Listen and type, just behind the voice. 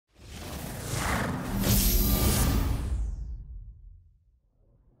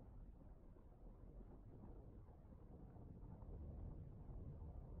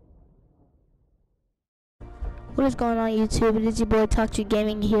What is going on YouTube? It is your boy Talk to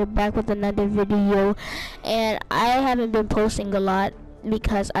Gaming here, back with another video. And I haven't been posting a lot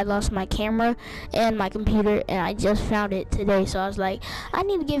because I lost my camera and my computer, and I just found it today. So I was like, I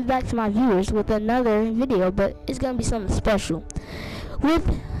need to give back to my viewers with another video, but it's gonna be something special with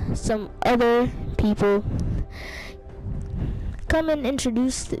some other people. Come and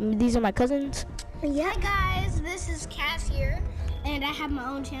introduce. These are my cousins. Yeah, guys, this is Cass here, and I have my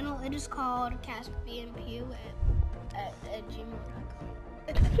own channel. It is called CassBNPU at gmail.com.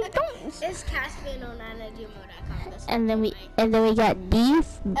 It's CassBN09@gmail.com. And then we got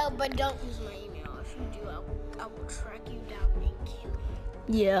Beef. Oh, but don't use my email. If you do, I will track you down and kill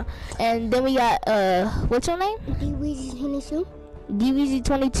you. Yeah. And then we got what's your name? DWeezy22.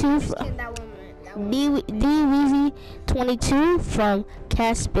 DWeezy22. DWeezy22 from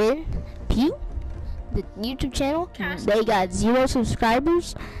CassBNPU, the YouTube channel. They got 0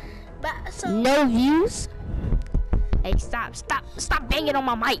 subscribers, no views. Hey, stop banging on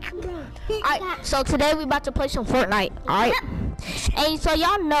my mic. Alright, so today we about to play some Fortnite. Alright. And so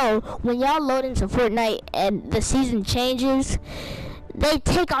y'all know when y'all load into Fortnite and the season changes, they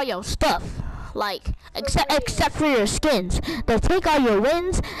take all your stuff. Like except for your skins. They take all your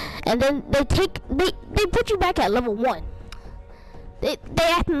wins, and then they put you back at level 1. They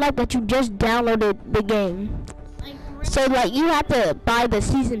acting like that you just downloaded the game. So like you have to buy the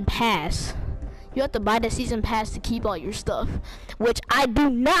season pass. You have to buy the season pass to keep all your stuff, which I do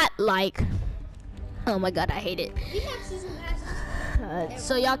not like. Oh my god, I hate it. We have season passes.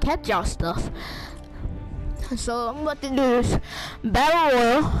 So y'all kept y'all stuff. So I'm about to do this battle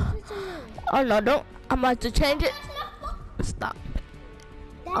royale. Oh no, don't. I'm about to change it. Stop.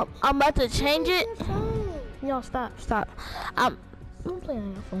 I'm about to change it. Y'all stop. Don't play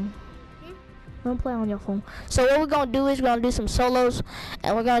on your phone. Don't play on your phone. So what we're gonna do is we're gonna do some solos,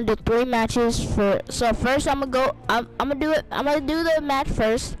 and we're gonna do 3 matches for. So first I'm gonna do the match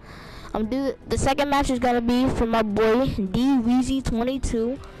first. The second match is gonna be for my boy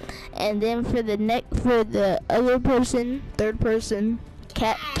DWeezy22, and then for the other person, third person,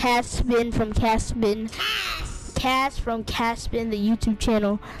 Cass from CassBN, the YouTube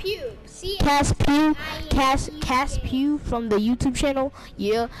channel. Cass Pew from the YouTube channel.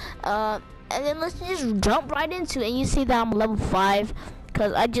 Yeah. And then let's just jump right into it. And you see that I'm level 5,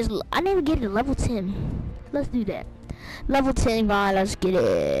 cause I need to get to level 10. Let's do that. Level 10, guys. Let's get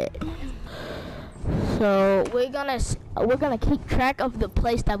it. So we're gonna keep track of the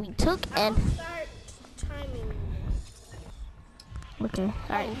place that we took and. Start timing. Okay. All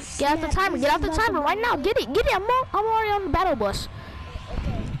right. Get out the timer. Get out the timer right now. Get it. I'm already on the battle bus.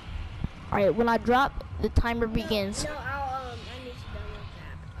 Okay. All right. When I drop, the timer begins. No, I need to download the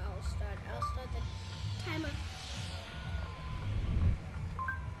app. I'll start the timer.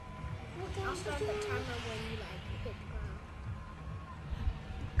 I'll start the timer when you hit the ground.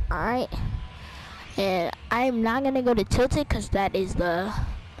 All right. And I'm not gonna go to Tilted because that is the.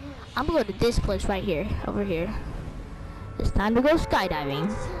 I'm gonna go to this place right here, over here. It's time to go skydiving.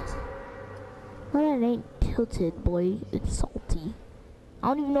 Well, it ain't Tilted, boy. It's salty. I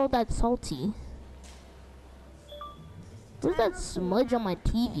don't even know if that's salty. What's that smudge on my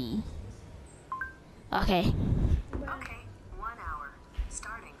TV? Okay. Okay, 1 hour.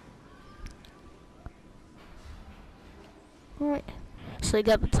 Starting. Alright. So we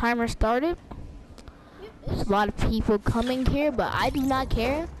got the timer started. There's a lot of people coming here, but I do not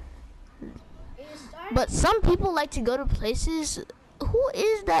care. But some people like to go to places. Who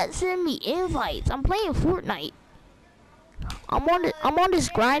is that sending me invites? I'm playing Fortnite. I'm on this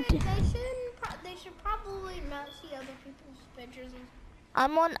grind. They should probably not see other people's pictures.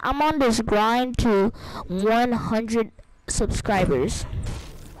 I'm on this grind to 100 subscribers.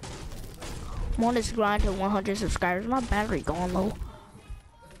 I'm on this grind to 100 subscribers. My battery going low.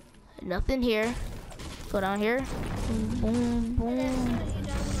 Nothing here. Go down here. Boom, boom.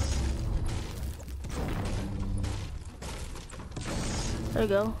 There we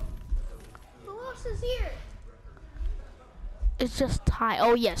go. Who else is here? It's just Ty.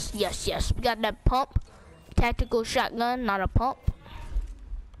 Oh yes. We got that pump. Tactical shotgun, not a pump.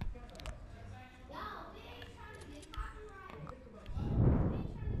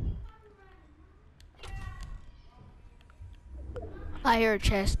 I hear a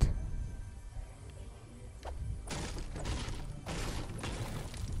chest.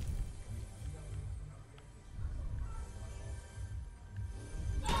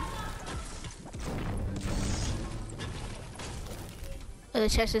 The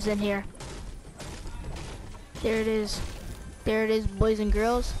chest is in here. There it is. There it is, boys and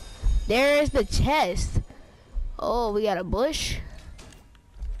girls. There is the chest. Oh, we got a bush.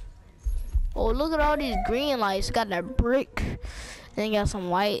 Oh, look at all these green lights. Got that brick. Then you got some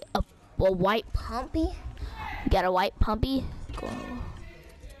white, a white pumpy. You got a white pumpy. Go.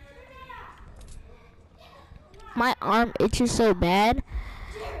 My arm itches so bad.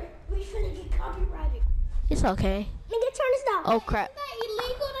 We finna get copyrighted. It's okay. Nigga, turn this down. Oh crap. Is that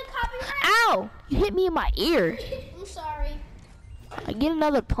illegal to copyright? Ow! You hit me in my ear. I'm sorry. I get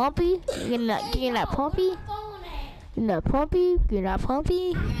another pumpy. Getting that pumpy. Getting that pumpy. Getting that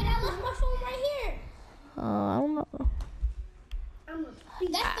pumpy. I left my phone right here. I don't know.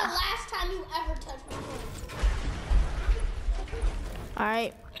 That's the last time you ever touched my phone.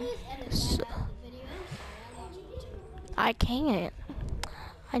 Alright. Please edit that So, out of the video. I can't.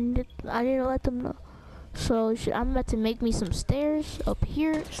 I need to let them know. So I'm about to make me some stairs up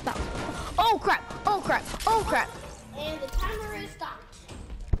here. Stop. Oh crap! Oh crap! Oh crap! And the timer is stopped.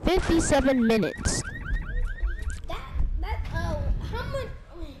 57 minutes. How much?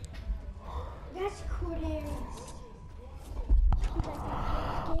 That's cool.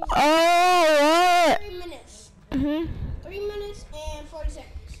 Oh, 3 minutes. 3 minutes and 40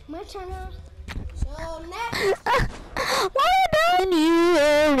 seconds. My turn now. So next.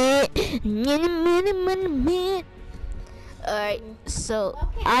 Alright, so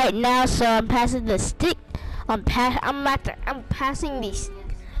alright now, so I'm passing the stick. I'm passing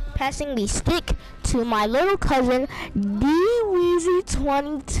the stick to my little cousin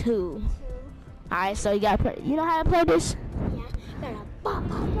D-Weezy22. Alright, so you know how to play this?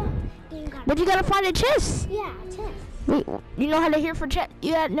 But you gotta find a chest. Yeah, chest. Wait, you know how to hear for chest?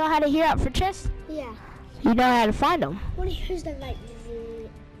 You know how to hear out for chest? Yeah. You know how to find them. What here's the light?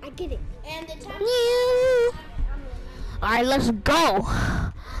 I get it. And the time. Alright, let's go.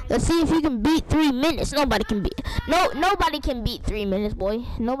 Let's see if you can beat 3 minutes. Nobody can beat 3 minutes, boy.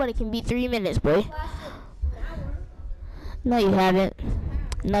 Nobody can beat 3 minutes, boy. No, you haven't.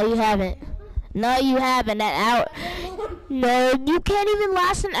 No, you haven't. No, you haven't. That hour. No, you can't even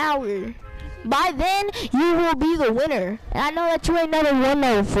last an hour. By then, you will be the winner. And I know that you ain't never won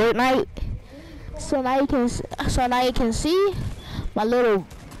no Fortnite. So now you can see my little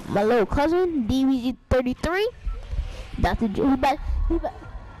cousin DBG33.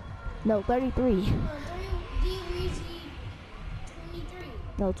 No, 33.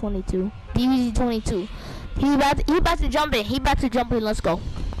 No, 22. DBG22. He about to jump in. Let's go.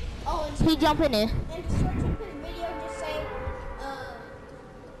 Oh, He jumping in. And to search up his video, just say,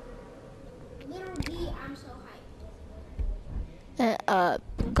 little D, I'm so hyped.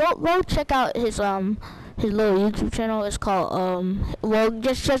 Go check out his little YouTube channel. It's called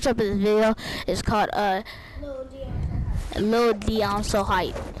just search up his video. It's called Little D, I'm so hyped. Lil D, I'm so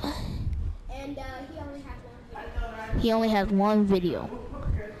hype. And He only has one video.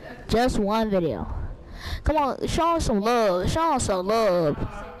 Just one video. Come on, show him some love. Show him some love. I'm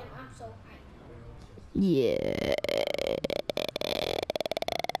so hyped. Yeah.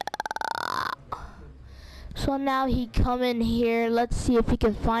 So now he come in here. Let's see if he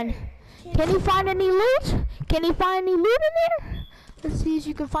can find. Can he find any loot? Can he find any loot in there? Let's see if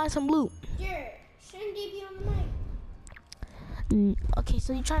you can find some loot. Jared, shouldn't D be on the mic? Okay,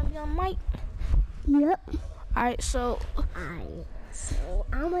 so you trying to be on mic? Yep. Alright, so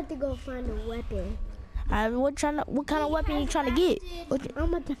I'm about to go find a weapon. what kind of weapon you trying to get?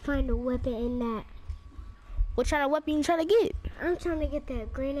 I'm about to find a weapon in that. What kind of weapon you trying to get? I'm trying to get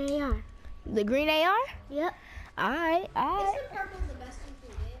that green AR. The green AR? Yep. Alright. Isn't purple the best you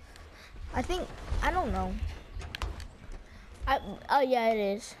can get? I don't know. Oh yeah, it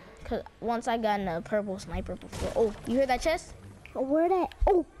is. Cause once I got in a purple sniper before. Oh, you hear that chest? Where that?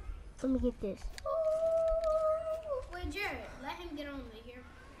 Oh, let me get this. Wait, Jared, let him get on here.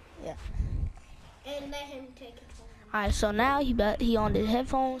 Yeah. And let him take control. Alright, so now he on the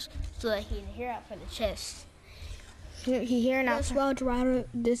headphones so that he can hear out for the chest. He hearing out. Yes, Roger Ryder,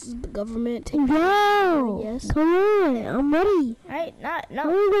 this is the government. Yo, Yes. come on, I'm ready. Alright, no. What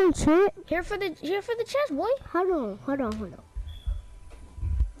are you doing, Trent? Here for the chest, boy. Hold on.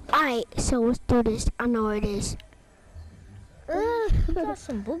 Alright, so let's do this. I know where it is. You got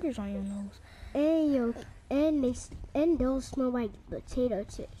some boogers on your nose. And those smell like potato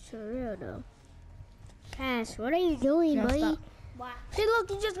chips for real though. Cash, what are you doing, No, buddy? stop. Hey, look,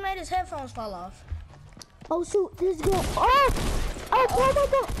 he just made his headphones fall off. Oh shoot, let's go. Oh my god.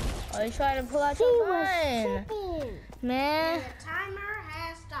 Oh, you trying to pull out He your was gun. tripping. Man. The timer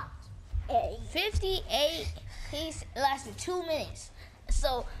has stopped. 58. He's lasted 2 minutes.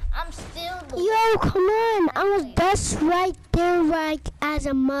 So I'm still. Yo, come on. That's right there, like as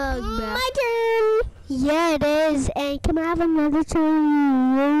a mug, bro. My turn. Yeah, it is. And can I have another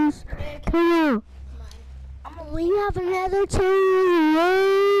turn? Come on. I'm gonna We have another turn.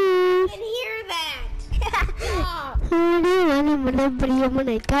 I can hear that.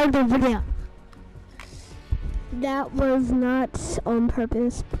 That was not on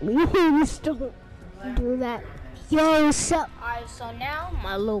purpose. Please don't do that. Yo, what's up? Alright, so now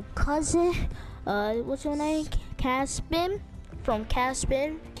my little cousin, what's your name? Caspin from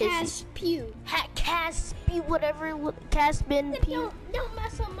Caspin. Caspew. Caspy, whatever. Caspin Pew. Don't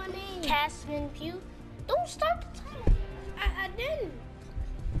mess up my name. Caspin Pew. Don't start the timer. I didn't.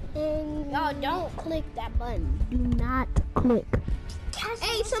 And Y'all don't click that button. do not click.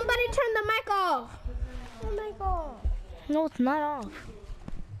 Hey, somebody turn the mic off. Turn the mic off. No, it's not off.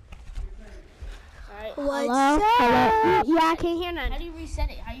 Alright. What's Hello? up? Hello? Yeah, I can't hear none. How do you reset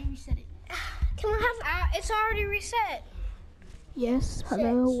it? Can we have? It's already reset. Yes.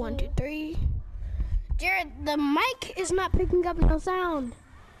 Hello. 1, 2, 3. Jared, the mic is not picking up no sound.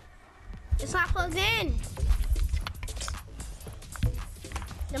 It's not plugged in.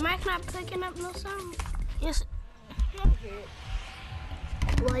 The mic not picking up no sound. Yes.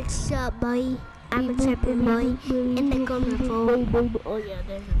 What's up, boy? I'm a tripping boy in the corner phone. Oh yeah,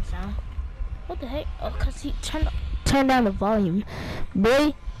 there's no sound. What the heck? Oh, cause he turn down the volume,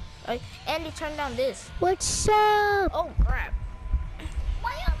 boy. Andy, turn down this. What's up? Oh crap.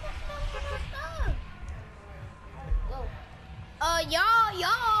 Why y'all listening to stuff?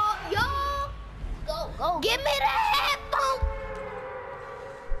 Y'all. Go. Give me the headphone.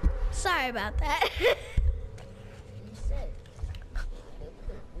 Sorry about that.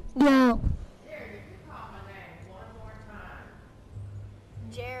 Yo,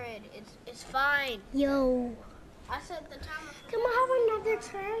 Jared, it's fine. yo. I set the timer. Can we have another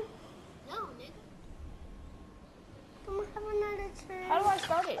turn? No, nigga. Can we have another turn? How do I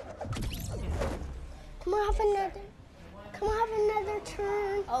start it? Can we have another? Can we have another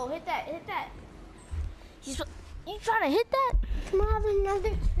turn? Oh, hit that. You trying to hit that? Can we have another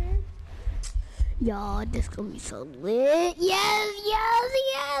turn? Y'all, this gonna be so lit. Yes.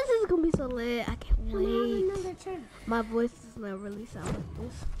 It's gonna be so lit. I can't Can we wait. have another turn? My voice does not really sound like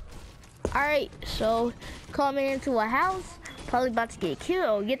this. Alright, so coming into a house, probably about to get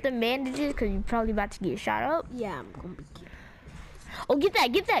killed. Get the bandages because you're probably about to get shot up. Yeah, I'm gonna be cute. Oh, get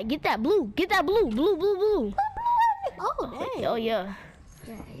that blue. Blue. Oh, dang. Oh, yeah.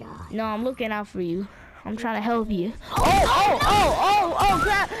 Yeah. No, I'm looking out for you. I'm trying to help you. Oh,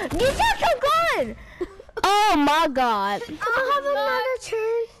 crap. Get out your gun. Oh, my God. Can we have another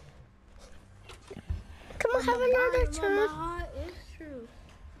turn? Can we have another turn? It's true.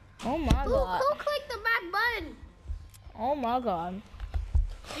 Oh, my God. Who clicked the back button? Oh, my God.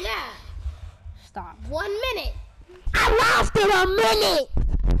 Yeah. Stop. 1 minute. I lost in a minute.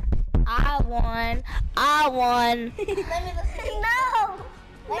 I won. Let me listen. No.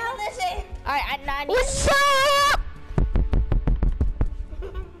 Let me listen. Alright, I need. What's up?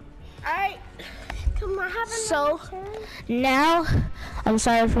 Alright. Can we have another So turn? now, I'm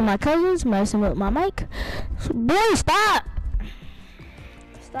sorry for my cousins messing with my mic. Boy, stop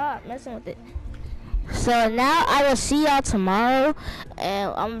messing with it. So now I will see y'all tomorrow,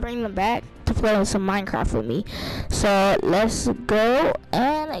 and I'm gonna bring them back to play some Minecraft with me. So let's go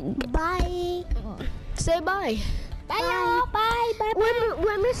and Bye. say bye. Bye, y'all. Bye.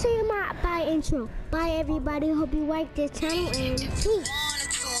 Let me say my bye intro. Bye, everybody. Hope you like this channel and peace.